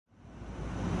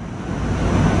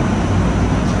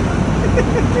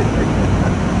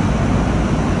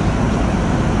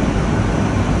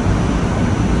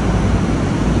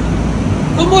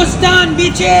Heroescon,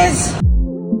 bitches!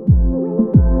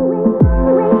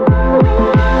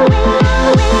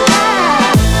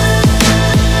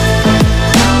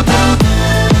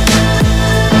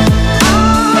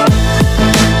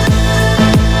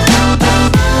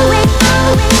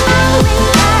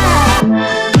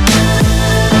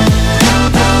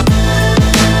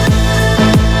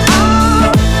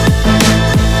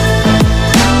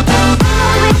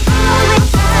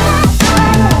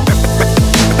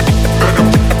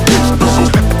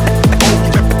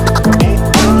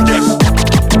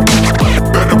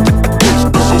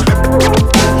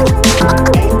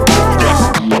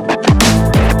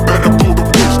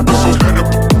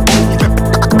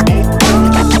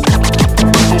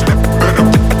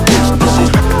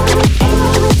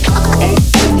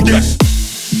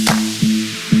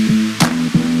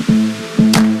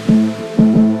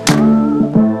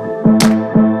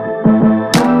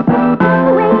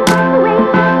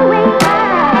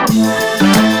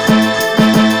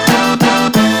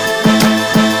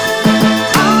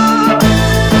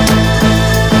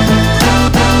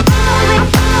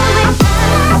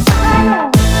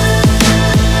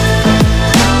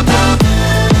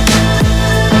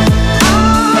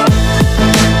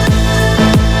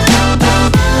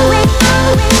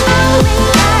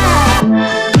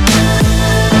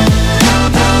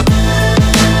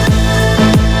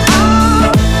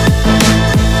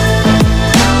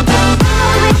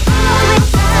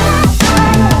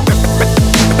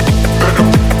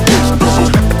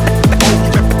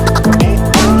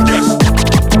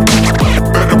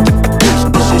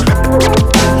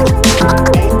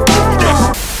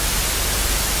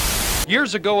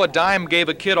 Years ago, a dime gave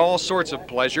a kid all sorts of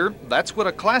pleasure. That's what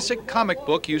a classic comic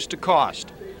book used to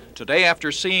cost. Today,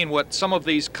 after seeing what some of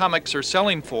these comics are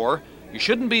selling for, you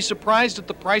shouldn't be surprised at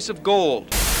the price of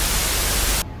gold.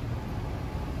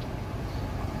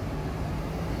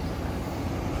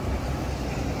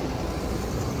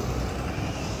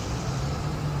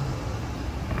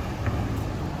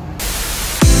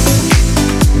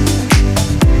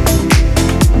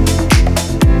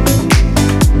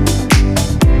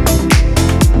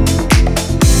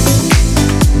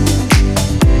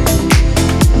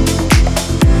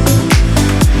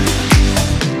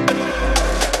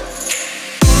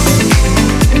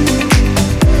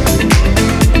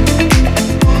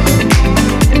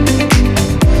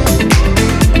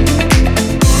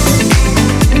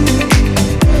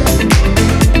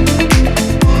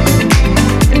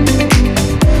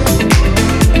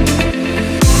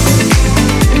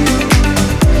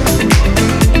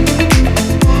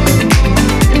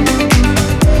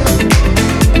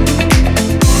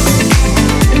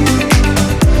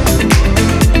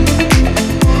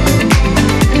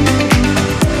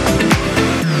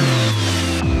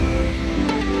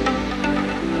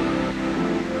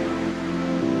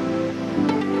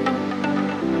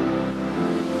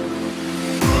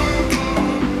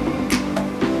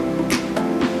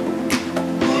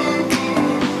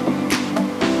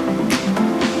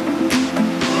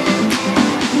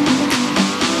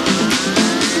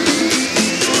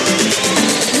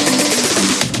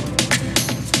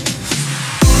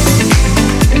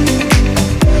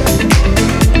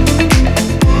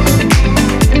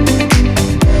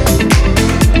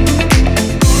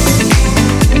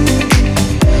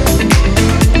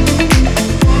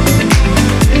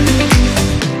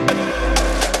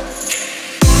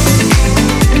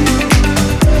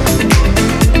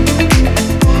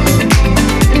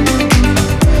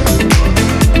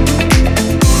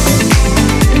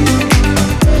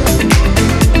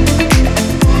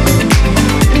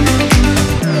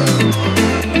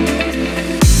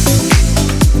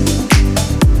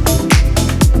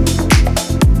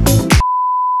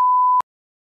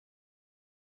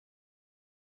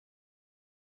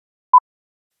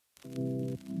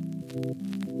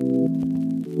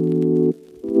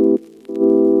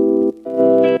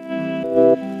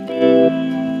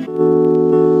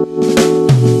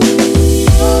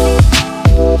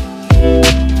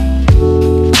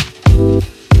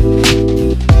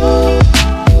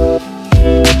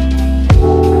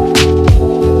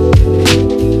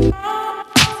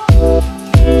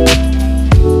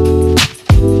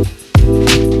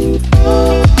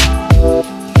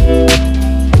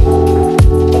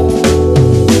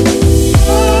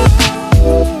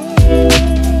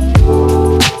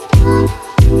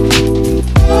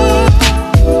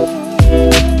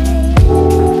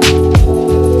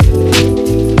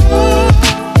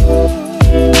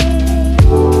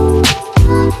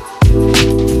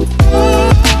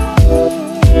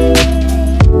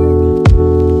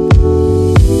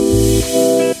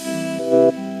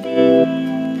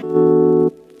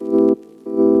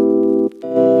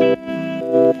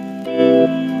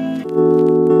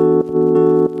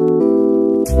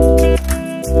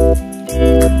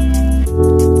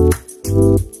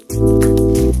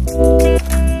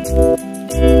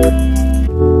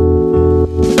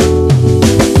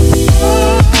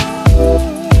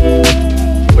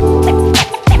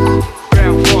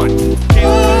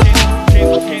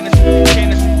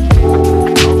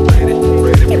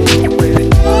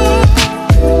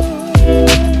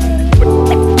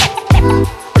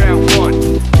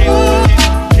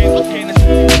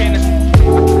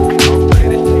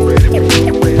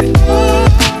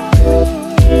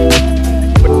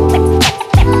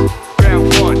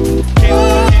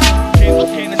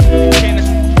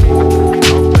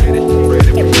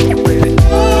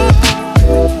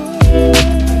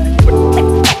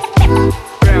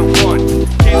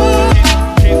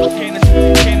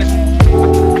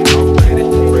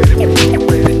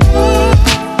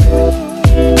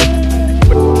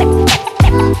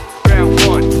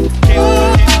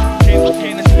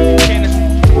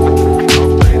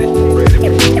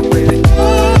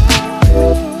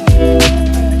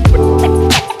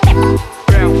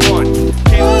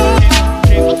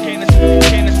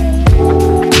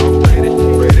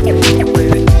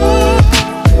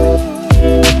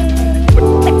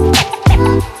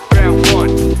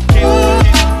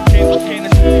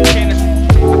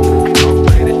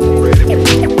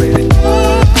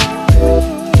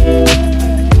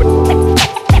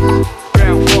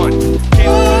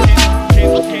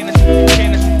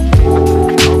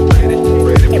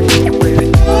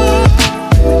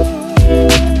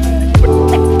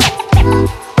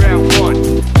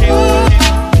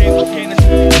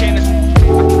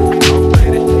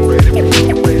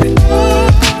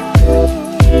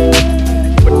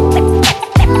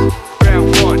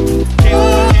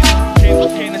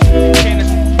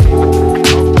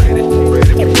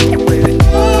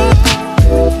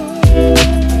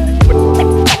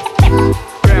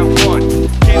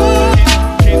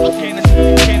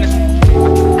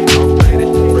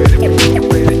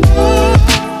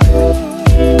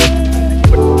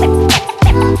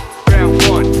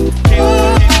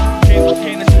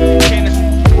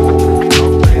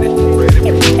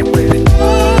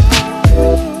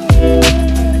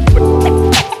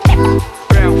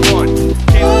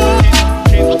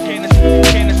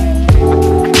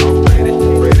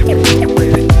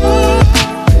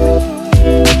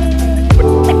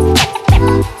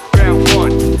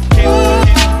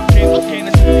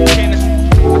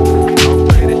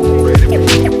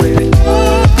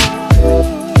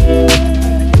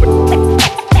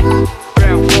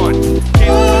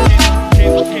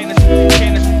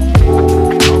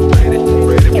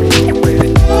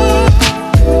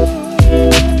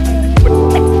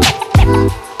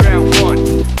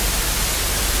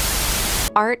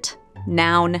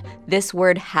 noun. This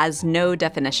word has no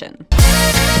definition.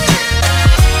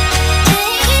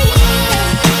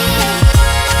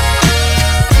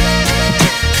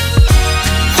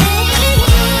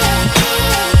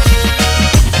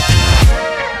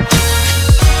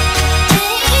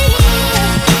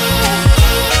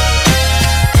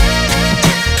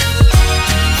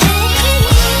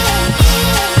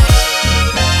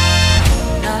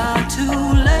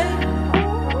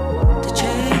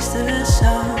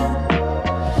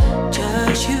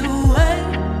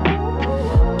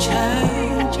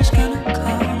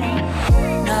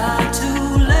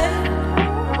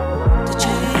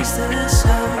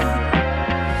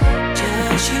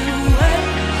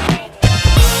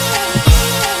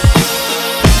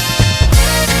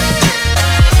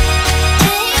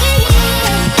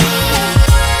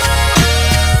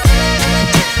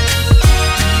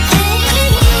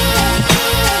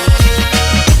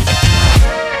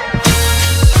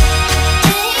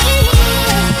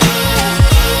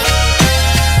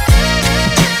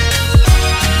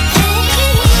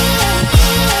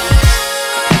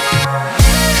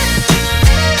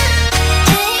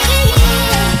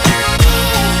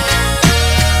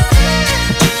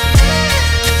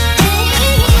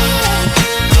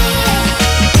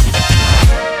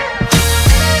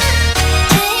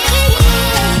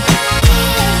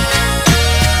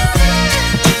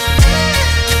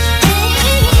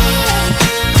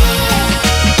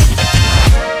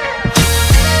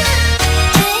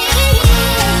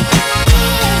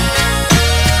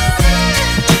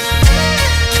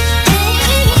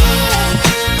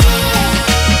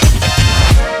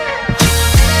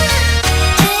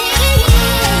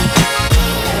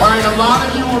 A lot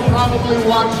of you were probably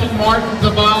watching Martin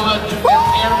Zavala do this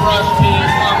airbrush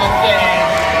piece on the stage.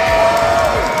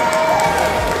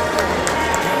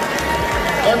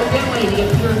 Evidently, he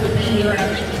appears to be here, and I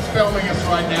think he's filming us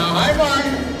right now. Hi,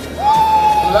 Martin.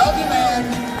 Love you, man.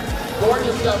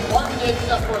 Gorgeous stuff. Martin did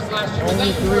stuff for us last year. Was that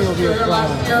your first year here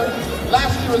last year?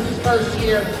 Last year was his first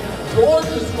year.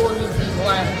 Gorgeous, gorgeous piece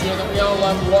last year that we all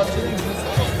loved watching.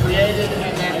 Created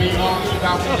and then being auctioned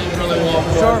out and did really well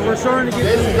for us. We're starting to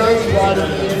get this ghostwriter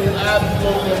is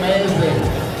absolutely amazing.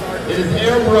 It is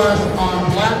airbrushed on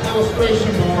black illustration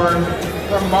board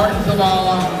from Martin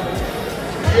Zavala.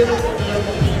 Beautiful,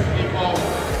 beautiful piece, people.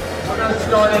 We're going to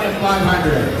start it at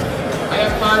 500. I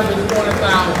have 5 who's going 1,000.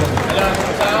 I got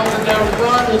 1,000 down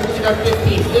front who's going to go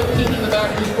 15. 15 in the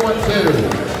back who's going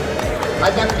 2.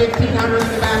 I've got 1,500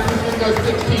 in the back, who's going to go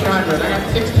 1,600. I got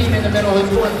 16 in the middle, who's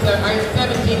going 7. I have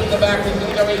 17 in the back, who's going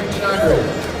to go 1,800.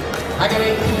 I got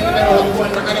 18 in the middle, who's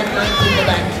going, I got 19 in the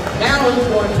back. Now who's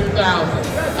going 2,000?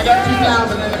 I got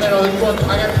 2,000 in the middle, who's going,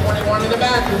 I got 21 in the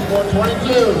back, who's going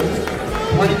 22.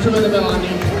 22 in the middle, I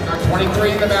need 23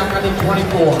 in the back, I need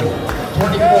 24.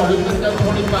 24, who's going to go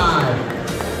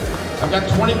 25? I've got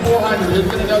 2,400, who's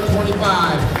going to go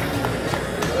 25?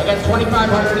 I got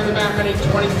 2,500 in the back, I need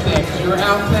 26. You're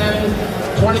out, Sammy.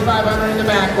 2,500 in the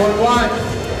back, going once.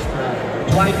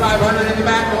 2,500 in the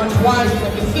back, going twice.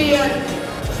 Let me see it.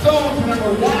 Sold to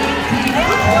number 118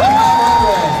 for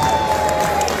 2,500.